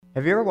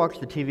Have you ever watched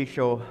the TV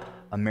show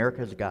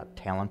America's Got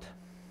Talent?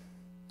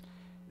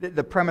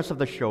 The premise of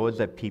the show is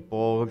that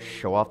people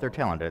show off their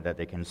talent, that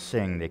they can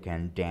sing, they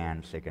can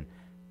dance, they can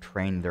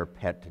train their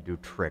pet to do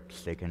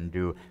tricks, they can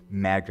do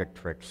magic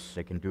tricks,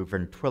 they can do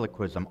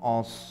ventriloquism,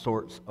 all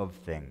sorts of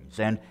things.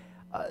 And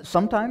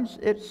sometimes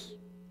it's,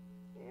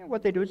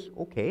 what they do is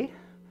okay.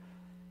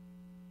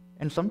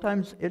 And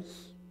sometimes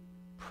it's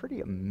pretty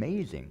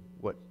amazing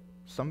what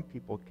some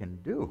people can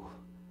do.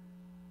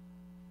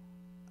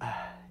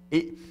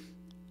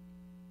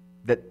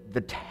 The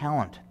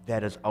talent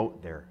that is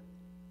out there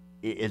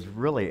is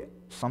really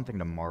something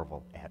to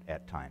marvel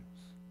at times.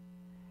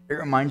 It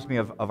reminds me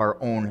of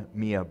our own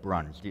Mia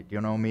Bruns. Do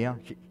you know Mia?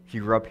 She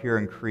grew up here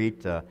in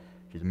Crete.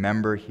 She's a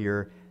member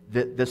here.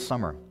 This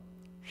summer,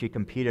 she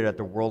competed at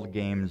the World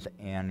Games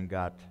and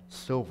got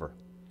silver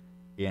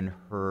in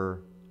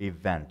her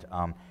event.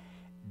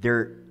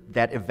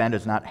 That event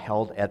is not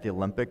held at the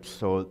Olympics,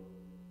 so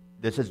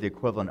this is the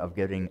equivalent of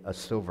getting a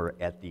silver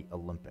at the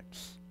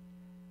Olympics.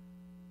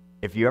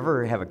 If you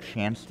ever have a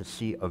chance to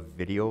see a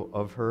video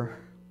of her,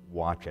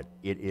 watch it.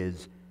 It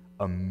is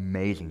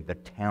amazing, the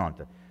talent,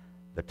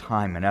 the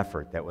time and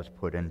effort that was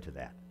put into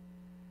that.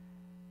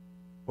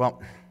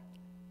 Well,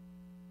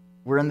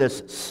 we're in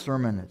this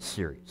sermon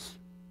series,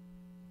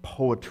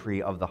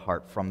 Poetry of the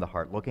Heart, from the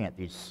Heart, looking at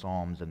these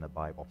psalms in the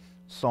Bible.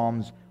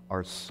 Psalms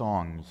are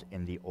songs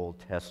in the Old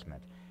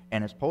Testament,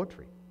 and it's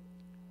poetry.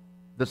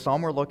 The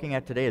psalm we're looking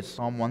at today is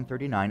Psalm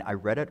 139. I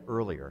read it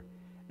earlier.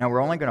 Now,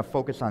 we're only going to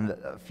focus on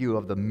a few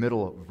of the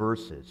middle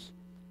verses,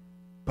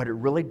 but it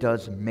really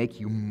does make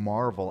you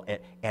marvel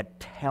at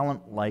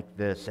talent like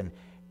this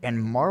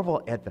and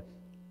marvel at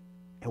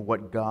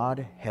what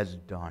God has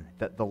done,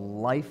 the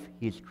life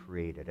He's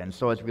created. And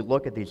so as we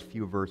look at these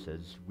few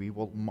verses, we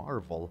will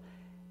marvel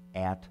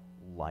at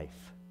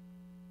life.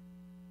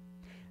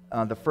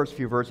 The first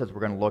few verses we're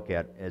going to look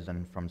at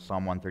from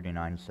Psalm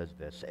 139 says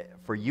this: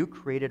 "For you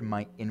created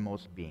my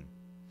inmost being.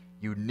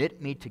 You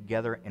knit me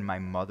together in my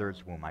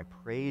mother's womb. I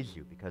praise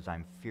you because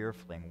I'm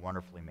fearfully and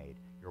wonderfully made.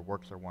 Your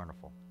works are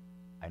wonderful.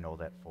 I know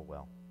that full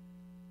well."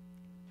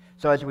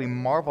 So as we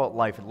marvel at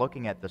life,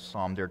 looking at this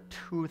psalm, there are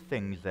two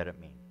things that it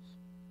means.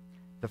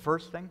 The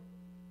first thing,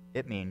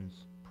 it means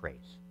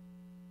praise.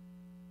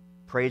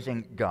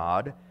 Praising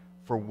God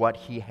for what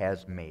He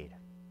has made.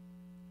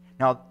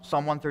 Now,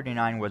 Psalm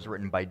 139 was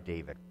written by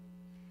David,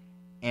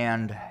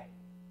 and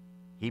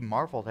he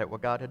marveled at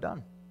what God had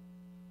done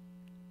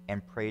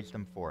and praised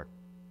Him for it.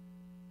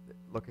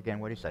 Look again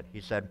what he said. He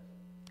said,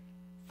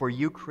 "For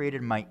you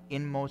created my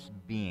inmost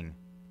being."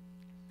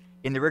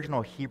 In the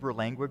original Hebrew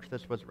language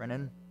this was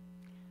written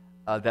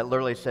in, that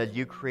literally says,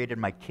 "You created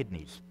my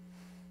kidneys."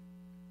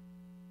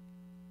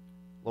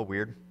 A little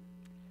weird.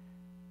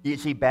 You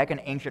see, back in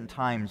ancient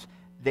times,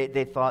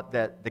 they thought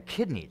that the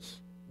kidneys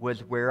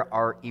was where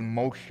our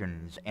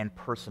emotions and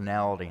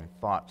personality and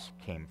thoughts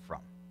came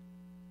from.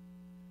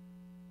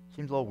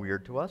 Seems a little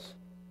weird to us.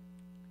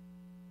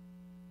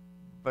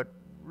 But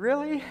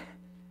really,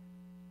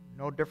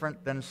 no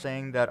different than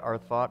saying that our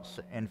thoughts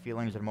and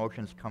feelings and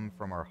emotions come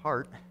from our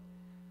heart,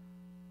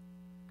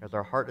 because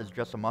our heart is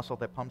just a muscle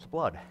that pumps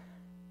blood.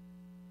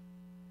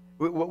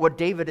 What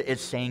David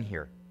is saying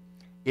here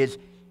is,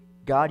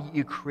 God,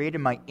 you created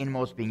my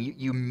inmost being.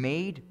 You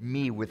made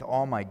me with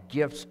all my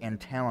gifts and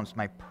talents,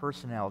 my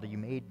personality. You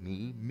made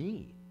me,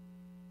 me.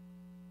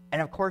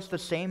 And of course, the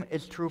same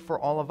is true for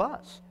all of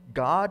us.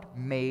 God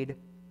made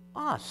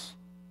us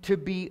to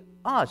be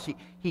us.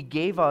 He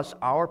gave us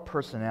our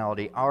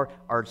personality, our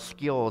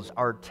skills,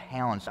 our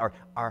talents,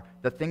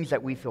 the things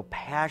that we feel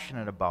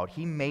passionate about.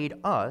 He made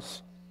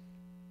us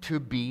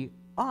to be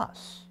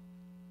us.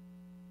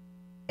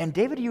 And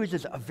David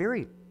uses a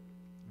very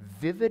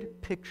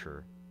vivid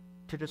picture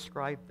to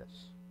describe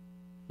this.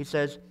 He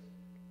says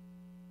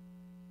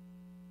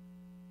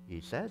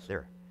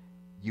there,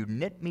 "You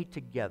knit me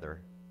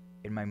together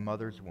in my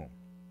mother's womb."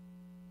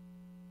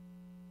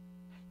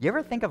 You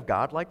ever think of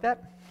God like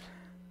that?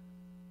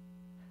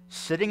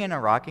 Sitting in a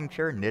rocking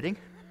chair knitting?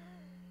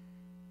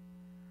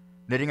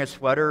 Knitting a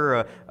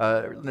sweater,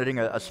 knitting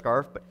a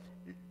scarf, but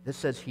this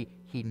says he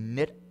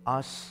knit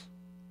us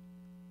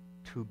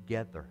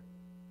together.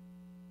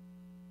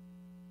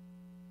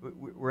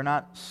 We're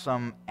not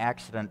some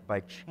accident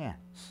by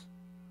chance.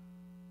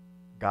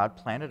 God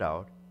planned it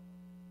out.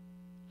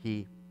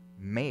 He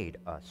made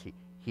us.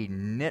 He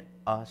knit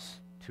us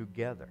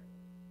together.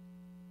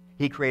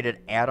 He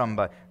created Adam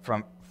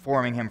from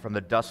forming him from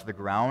the dust of the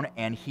ground,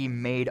 and He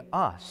made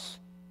us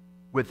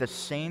with the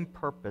same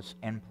purpose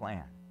and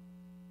plan.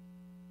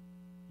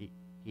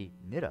 He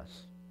knit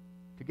us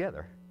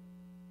together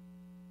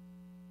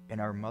in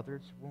our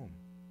mother's womb.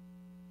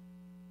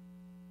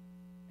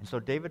 And so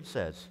David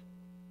says,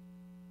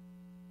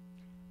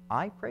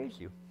 "I praise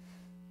you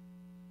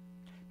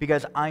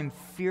because I'm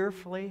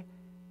fearfully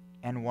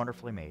and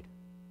wonderfully made.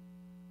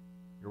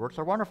 Your works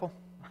are wonderful.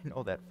 I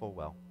know that full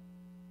well."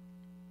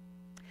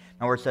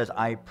 Now where it says,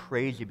 "I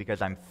praise you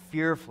because I'm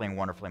fearfully and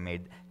wonderfully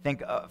made,"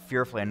 think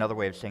fearfully, another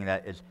way of saying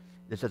that is,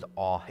 this is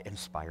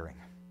awe-inspiring.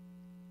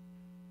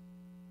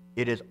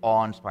 It is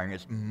awe-inspiring.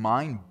 It's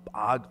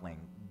mind-boggling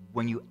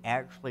when you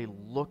actually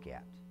look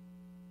at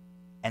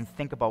and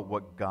think about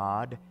what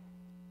God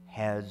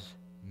has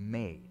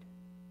made.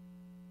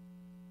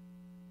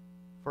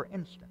 For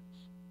instance,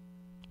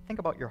 think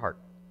about your heart.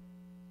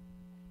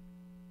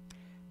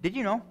 Did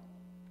you know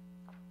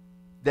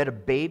that a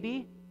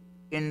baby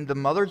in the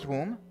mother's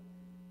womb,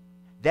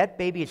 that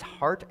baby's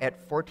heart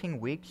at 14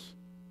 weeks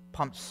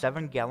pumps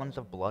 7 gallons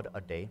of blood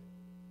a day?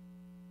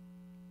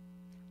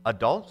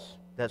 Adults,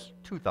 that's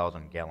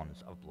 2,000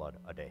 gallons of blood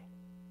a day.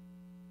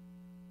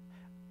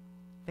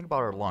 Think about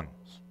our lungs.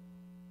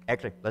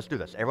 Actually, let's do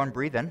this. Everyone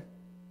breathe in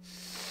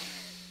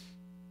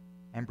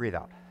and breathe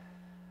out.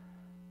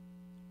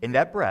 In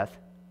that breath,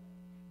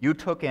 you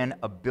took in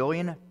 1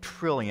 billion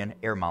trillion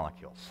air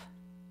molecules.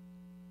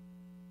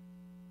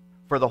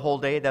 For the whole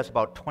day, that's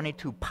about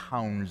 22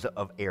 pounds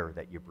of air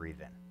that you breathe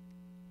in.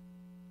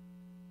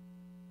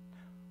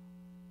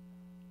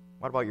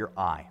 What about your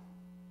eye?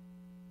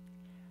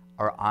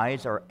 Our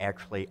eyes are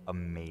actually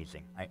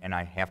amazing. And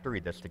I have to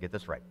read this to get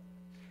this right.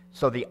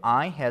 So the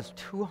eye has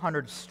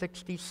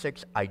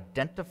 266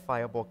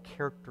 identifiable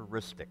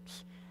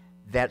characteristics.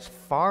 That's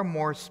far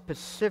more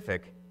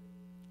specific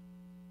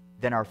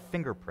than our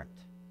fingerprint.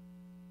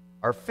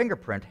 Our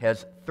fingerprint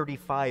has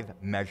 35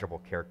 measurable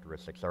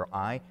characteristics. Our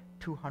eye,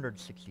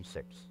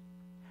 266.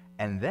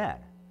 And then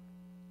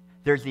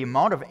there's the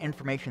amount of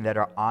information that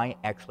our eye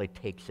actually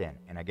takes in.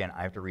 And again,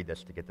 I have to read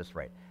this to get this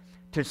right.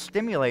 To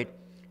simulate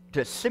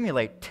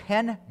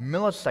 10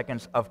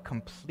 milliseconds of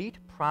complete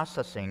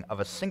processing of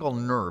a single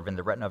nerve in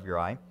the retina of your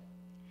eye,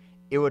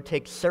 it would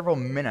take several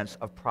minutes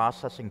of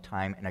processing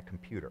time in a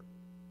computer.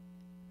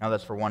 Now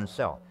that's for one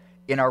cell.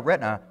 In our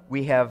retina,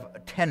 we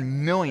have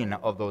 10 million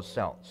of those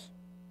cells,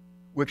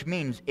 which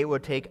means it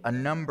would take a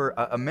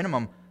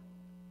minimum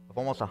of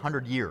almost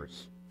 100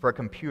 years for a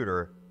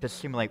computer to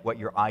simulate what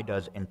your eye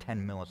does in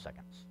 10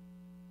 milliseconds.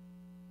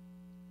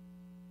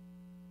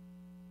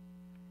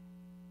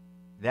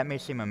 That may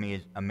seem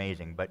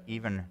amazing, but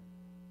even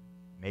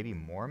maybe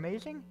more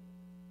amazing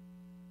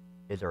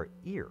is our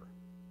ear.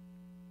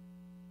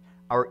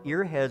 Our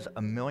ear has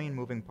 1 million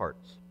moving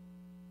parts.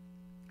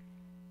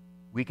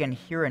 We can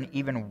hear an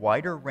even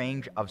wider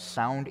range of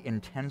sound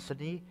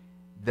intensity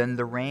than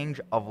the range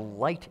of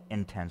light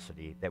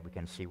intensity that we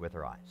can see with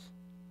our eyes.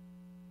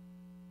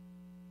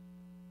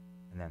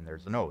 And then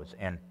there's the nose.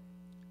 And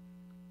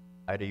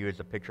I had to use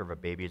a picture of a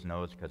baby's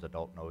nose because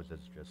adult nose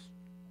is just,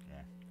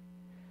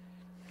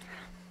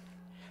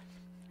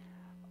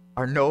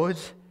 Our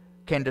nose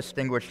can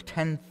distinguish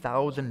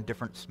 10,000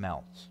 different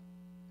smells.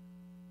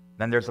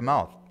 Then there's the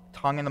mouth.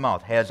 Tongue in the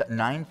mouth has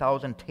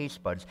 9,000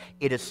 taste buds.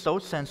 It is so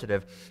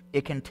sensitive,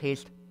 it can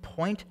taste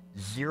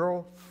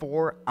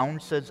 0.04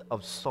 ounces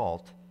of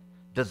salt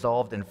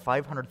dissolved in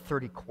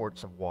 530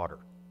 quarts of water.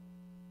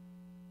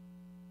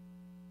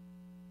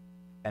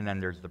 And then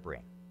there's the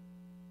brain.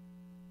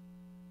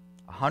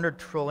 100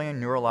 trillion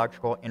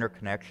neurological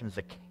interconnections.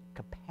 The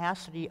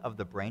capacity of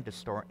the brain to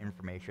store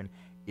information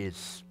is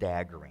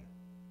staggering.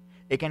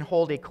 It can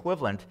hold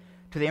equivalent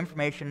to the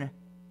information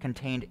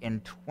contained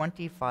in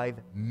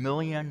 25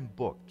 million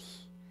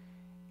books.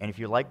 And if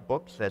you like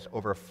books, that's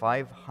over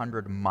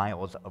 500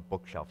 miles of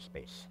bookshelf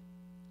space.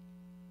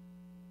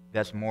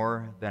 That's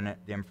more than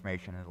the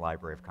information in the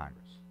Library of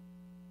Congress.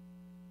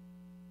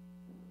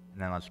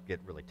 And then let's get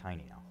really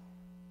tiny now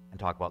and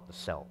talk about the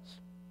cells.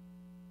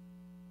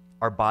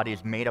 Our body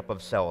is made up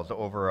of cells,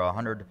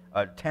 over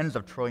tens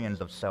of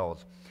trillions of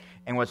cells.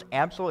 And what's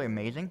absolutely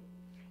amazing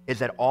is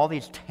that all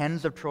these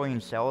tens of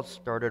trillion cells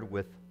started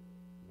with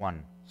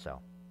one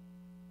cell.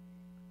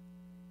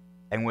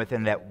 And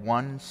within that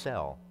one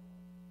cell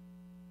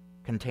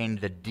contained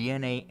the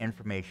DNA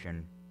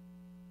information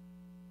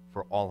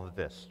for all of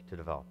this to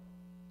develop.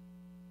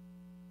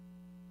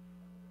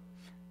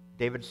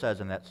 David says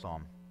in that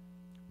psalm,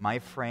 "My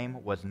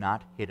frame was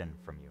not hidden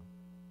from you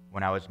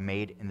when I was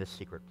made in the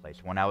secret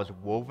place, when I was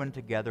woven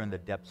together in the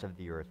depths of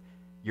the earth.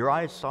 Your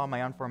eyes saw my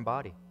unformed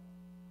body.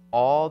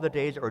 All the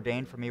days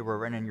ordained for me were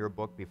written in your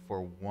book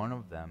before one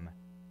of them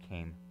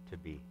came to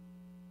be."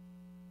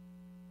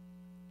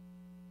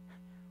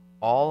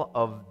 All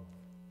of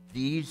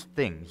these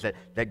things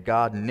that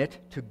God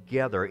knit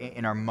together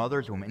in our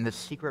mother's womb, in the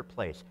secret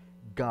place,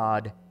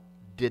 God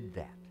did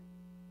that.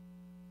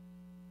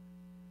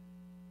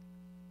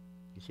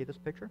 You see this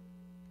picture?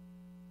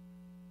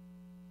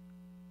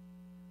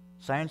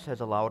 Science has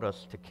allowed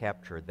us to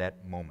capture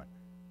that moment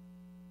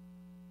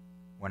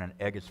when an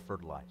egg is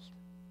fertilized.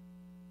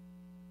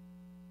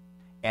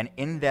 And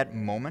in that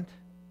moment,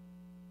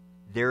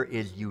 there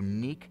is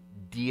unique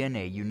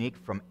DNA, unique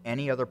from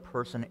any other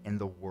person in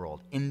the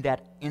world. In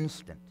that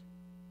instant,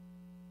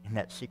 in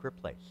that secret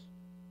place,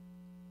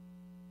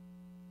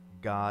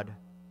 God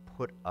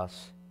put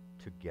us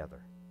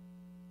together.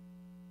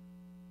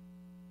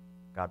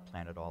 God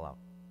planned it all out.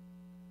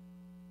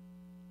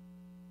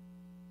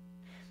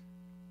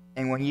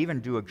 And when you even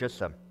do just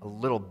a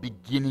little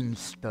beginning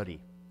study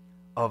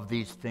of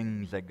these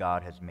things that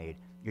God has made,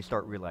 you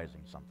start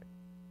realizing something.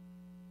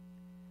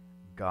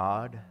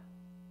 God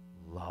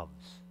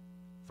loves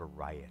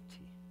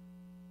variety.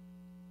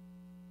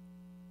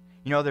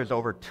 You know, there's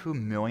over 2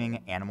 million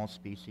animal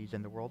species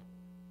in the world,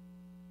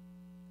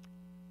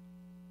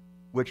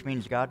 which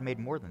means God made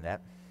more than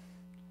that,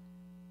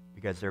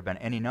 because there have been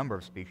any number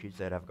of species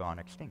that have gone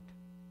extinct.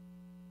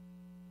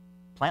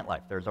 Plant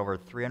life, there's over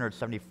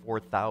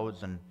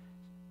 374,000,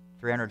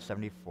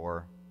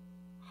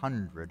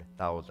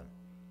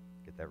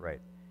 get that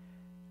right,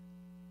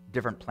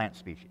 different plant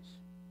species,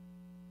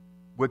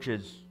 which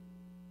is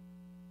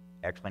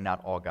actually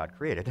not all God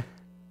created,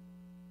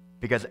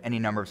 because any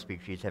number of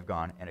species have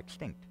gone and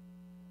extinct.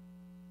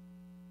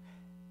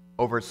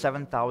 Over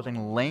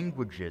 7,000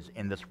 languages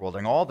in this world,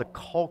 and all the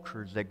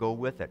cultures that go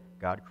with it.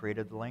 God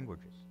created the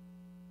languages.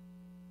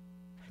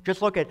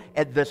 Just look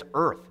at this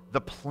earth,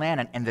 the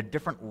planet, and the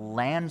different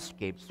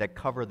landscapes that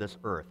cover this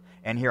earth.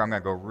 And here I'm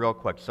going to go real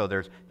quick. So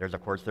there's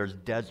of course, there's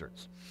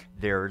deserts.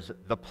 There's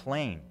the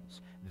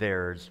plains.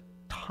 There's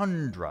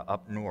tundra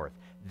up north.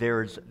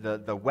 There's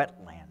the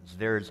wetlands.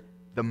 There's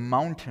the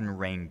mountain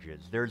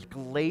ranges. There's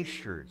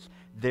glaciers.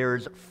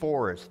 There's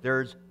forests.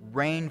 There's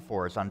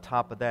rainforests. On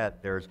top of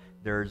that, there's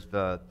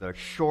the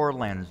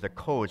shorelands, the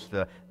coast,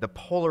 the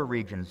polar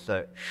regions,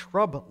 the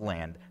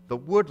shrubland, the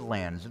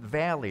woodlands,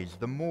 valleys,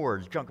 the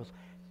moors, jungles.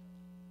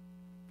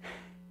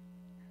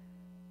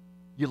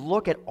 You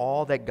look at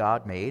all that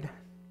God made,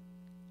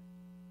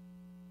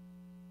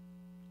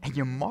 and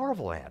you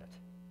marvel at it.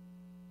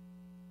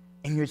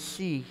 And you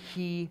see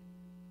He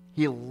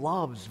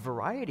loves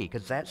variety,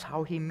 because that's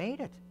how He made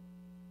it.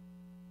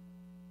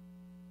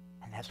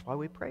 And that's why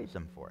we praise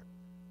Him for it.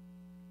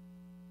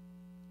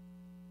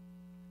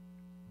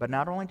 But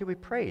not only do we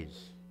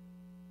praise,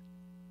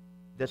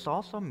 this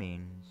also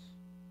means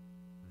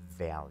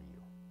value.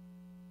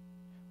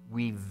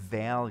 We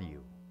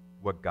value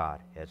what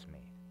God has made.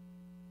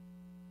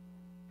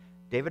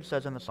 David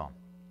says in the psalm,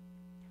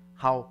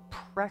 "How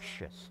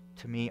precious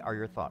to me are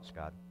your thoughts,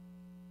 God.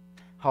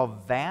 How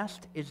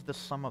vast is the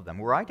sum of them.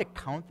 Were I to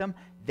count them,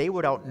 they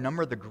would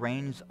outnumber the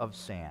grains of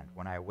sand.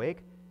 When I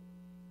awake,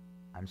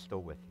 I'm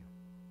still with you."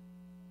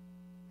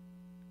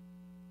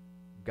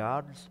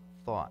 God's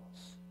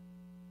thoughts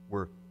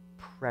were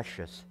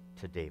precious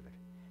to David.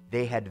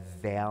 They had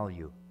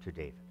value to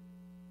David.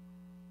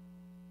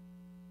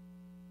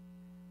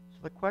 So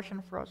the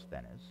question for us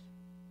then is,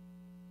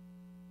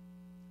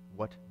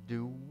 what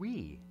do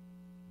we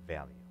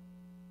value?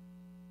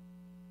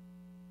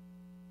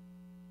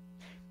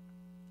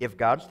 If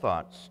God's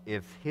thoughts,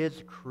 if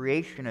His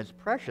creation is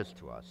precious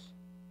to us,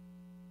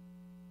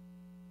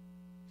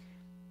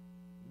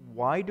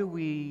 why do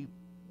we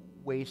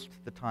waste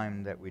the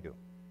time that we do?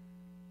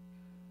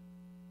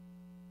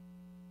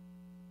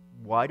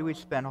 Why do we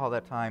spend all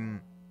that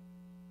time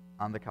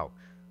on the couch?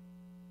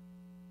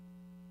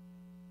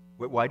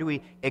 Why do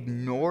we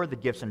ignore the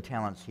gifts and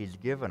talents He's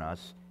given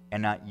us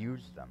and not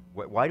use them?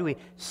 Why do we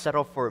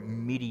settle for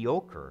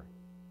mediocre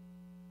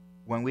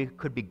when we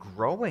could be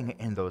growing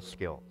in those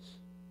skills?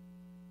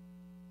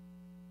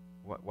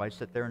 Why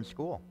sit there in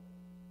school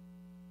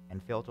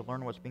and fail to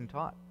learn what's being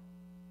taught?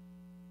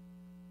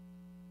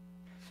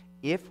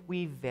 If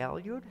we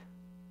valued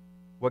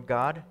what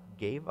God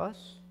gave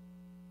us,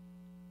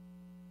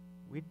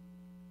 we'd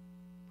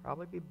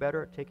probably be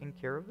better at taking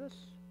care of this.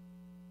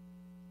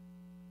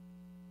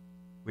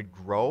 We'd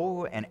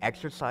grow and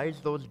exercise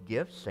those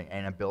gifts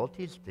and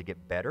abilities to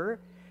get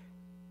better.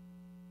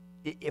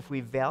 If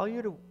we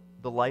valued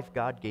the life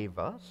God gave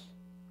us,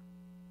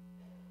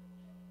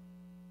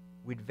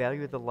 we'd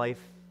value the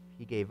life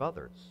He gave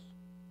others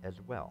as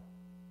well.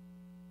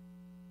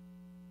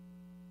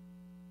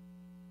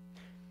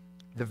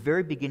 The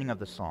very beginning of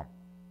the psalm,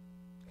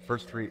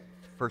 first few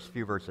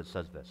verses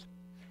says this: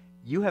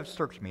 "You have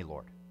searched me,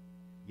 Lord.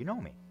 You know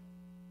me.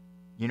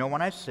 You know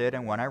when I sit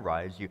and when I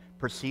rise. You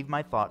perceive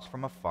my thoughts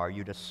from afar.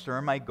 You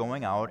discern my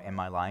going out and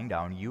my lying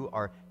down. You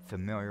are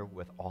familiar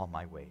with all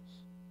my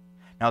ways."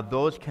 Now,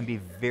 those can be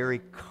very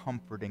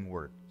comforting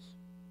words.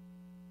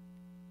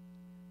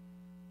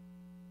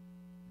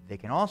 They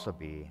can also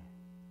be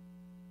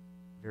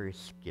very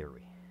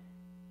scary.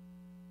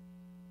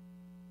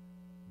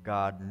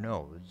 God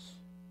knows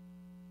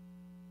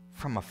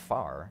from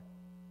afar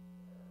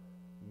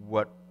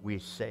what we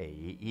say.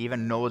 He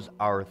even knows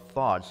our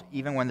thoughts,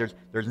 even when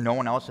there's no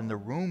one else in the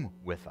room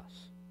with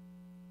us.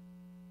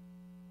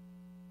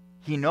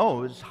 He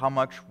knows how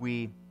much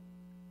we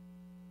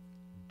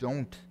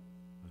don't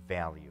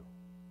value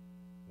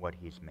what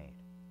He's made.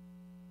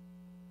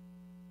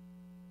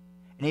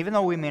 And even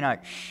though we may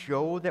not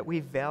show that we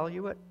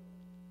value it,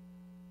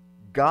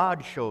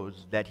 God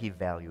shows that He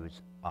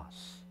values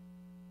us.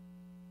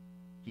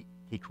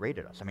 He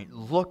created us. I mean,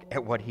 look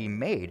at what He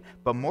made.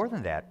 But more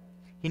than that,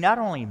 He not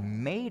only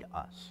made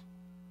us,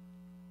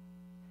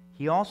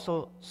 He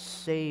also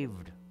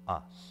saved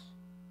us.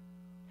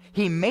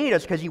 He made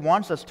us because He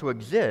wants us to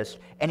exist,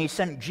 and He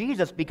sent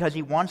Jesus because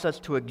He wants us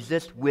to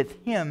exist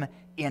with Him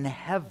in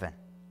heaven.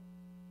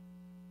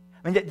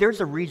 I mean, there's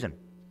a reason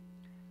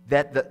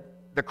that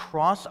the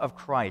cross of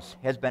Christ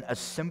has been a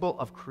symbol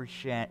of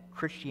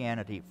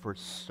Christianity for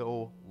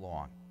so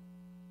long.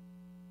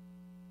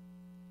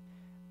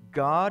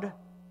 God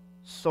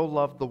so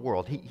loved the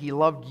world. He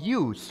loved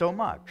you so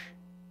much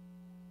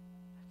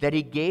that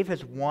he gave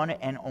his one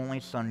and only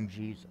Son,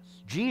 Jesus.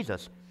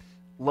 Jesus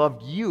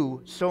loved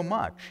you so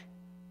much.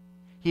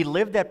 He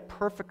lived that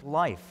perfect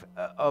life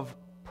of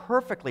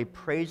perfectly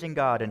praising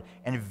God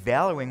and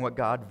valuing what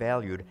God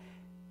valued.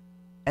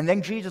 And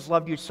then Jesus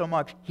loved you so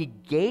much, he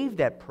gave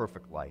that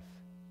perfect life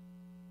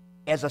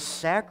as a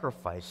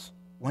sacrifice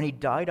when he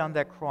died on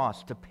that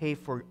cross to pay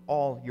for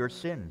all your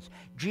sins.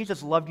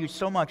 Jesus loved you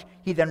so much,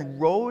 he then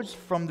rose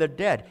from the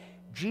dead.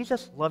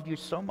 Jesus loved you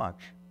so much,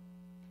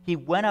 he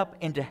went up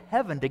into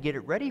heaven to get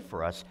it ready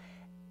for us,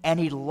 and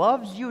he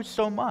loves you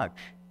so much,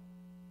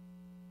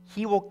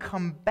 he will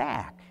come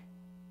back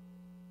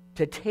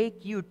to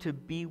take you to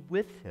be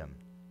with him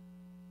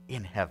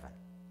in heaven.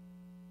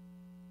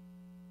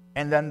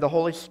 And then the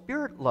Holy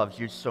Spirit loves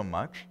you so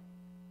much,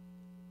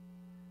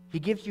 he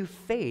gives you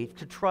faith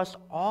to trust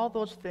all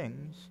those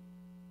things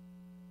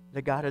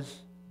that God has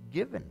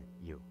given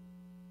you.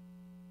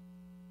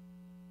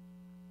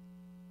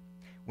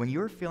 When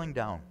you're feeling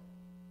down,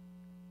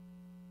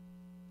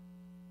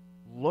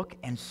 look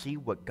and see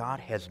what God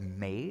has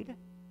made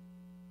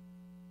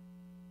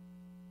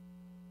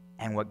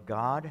and what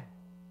God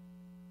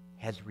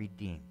has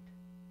redeemed.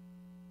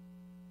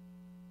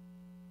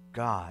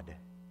 God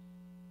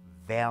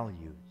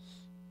values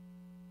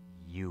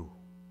you.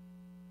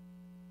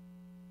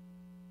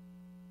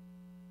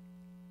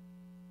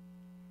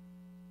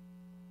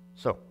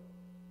 So,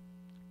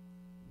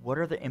 what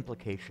are the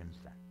implications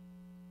then?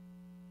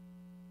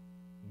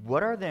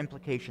 What are the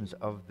implications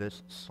of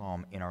this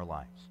psalm in our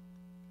lives?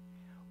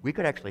 We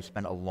could actually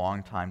spend a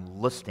long time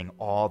listing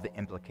all the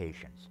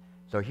implications.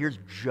 So here's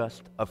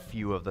just a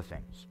few of the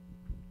things.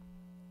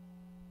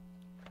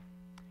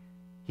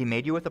 He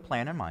made you with a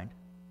plan in mind.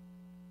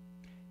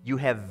 You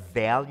have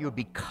value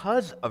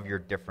because of your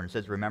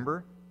differences.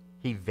 Remember,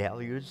 he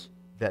values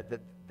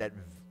that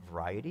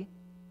variety.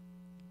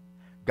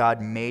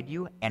 God made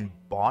you and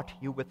bought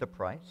you with a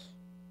price.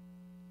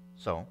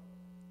 So,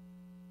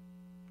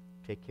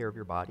 take care of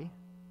your body.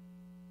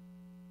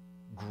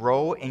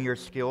 Grow in your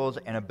skills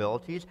and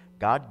abilities.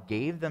 God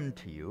gave them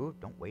to you.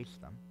 Don't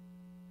waste them.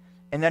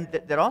 And then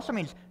that also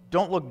means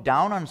don't look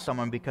down on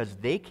someone because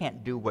they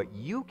can't do what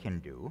you can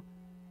do.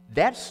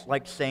 That's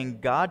like saying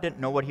God didn't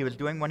know what he was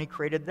doing when he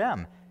created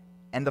them.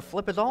 And the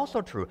flip is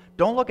also true.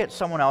 Don't look at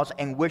someone else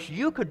and wish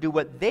you could do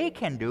what they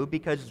can do,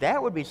 because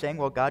that would be saying,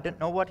 well, God didn't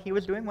know what he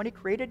was doing when he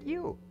created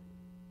you.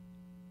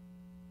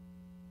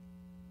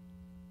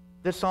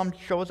 This psalm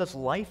shows us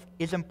life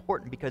is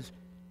important because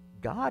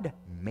God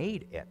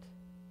made it.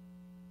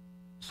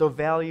 So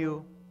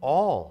value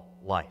all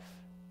life.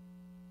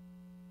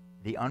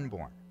 The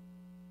unborn,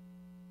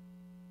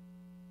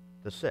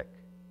 the sick,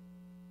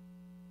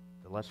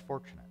 the less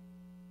fortunate.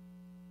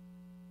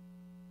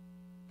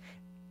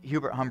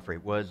 Hubert Humphrey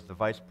was the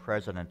vice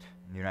president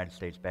in the United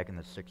States back in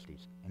the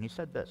 60s, and he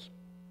said this: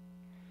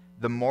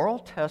 the moral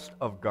test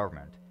of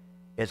government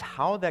is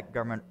how that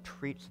government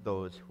treats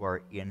those who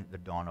are in the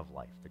dawn of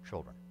life, the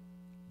children,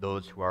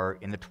 those who are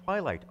in the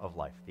twilight of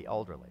life, the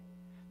elderly,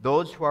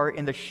 those who are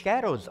in the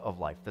shadows of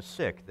life, the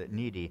sick, the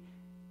needy,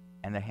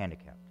 and the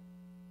handicapped.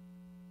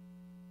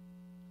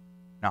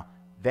 Now,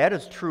 that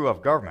is true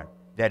of government.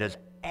 That is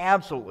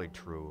absolutely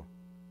true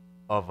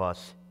of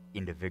us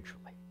individually.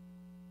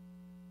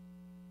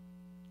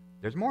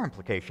 There's more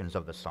implications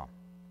of this psalm.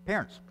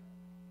 Parents,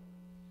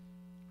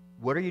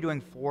 what are you doing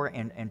for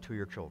and to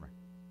your children?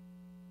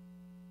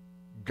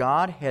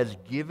 God has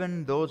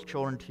given those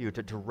children to you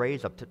to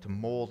raise up, to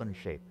mold and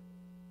shape.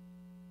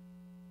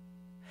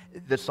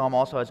 This psalm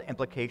also has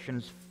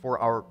implications for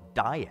our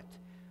diet,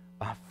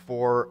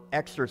 for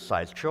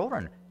exercise.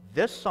 Children,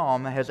 this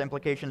psalm has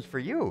implications for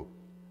you.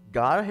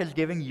 God has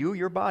given you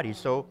your body,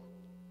 so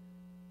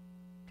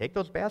take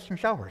those baths and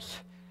showers.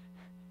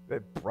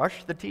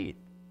 Brush the teeth.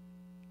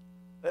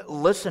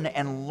 Listen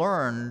and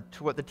learn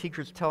to what the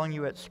teacher's telling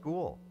you at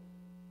school.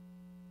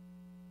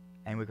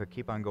 And we could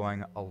keep on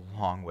going a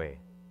long way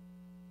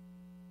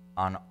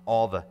on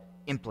all the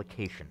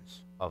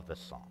implications of this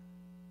psalm.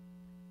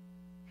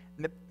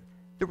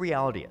 The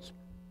reality is,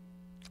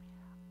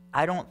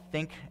 I don't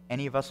think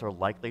any of us are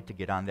likely to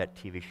get on that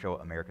TV show,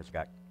 America's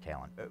Got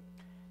Talent.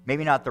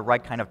 Maybe not the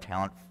right kind of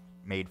talent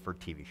made for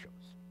TV shows.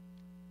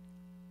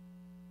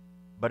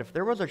 But if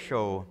there was a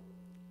show,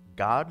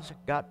 God's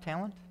Got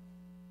Talent,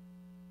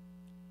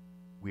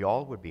 we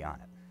all would be on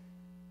it.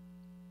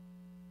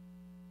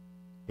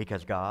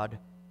 Because God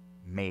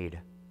made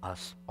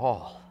us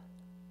all.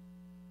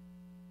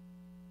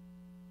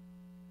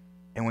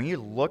 And when you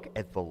look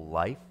at the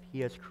life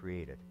he has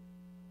created,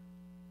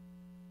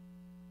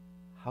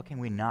 how can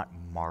we not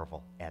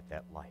marvel at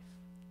that life?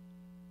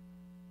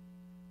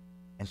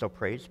 And so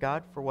praise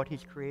God for what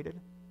he's created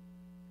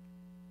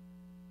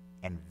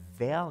and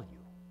value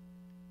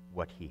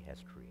what he has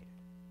created.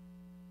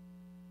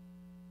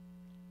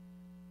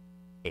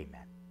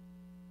 Amen.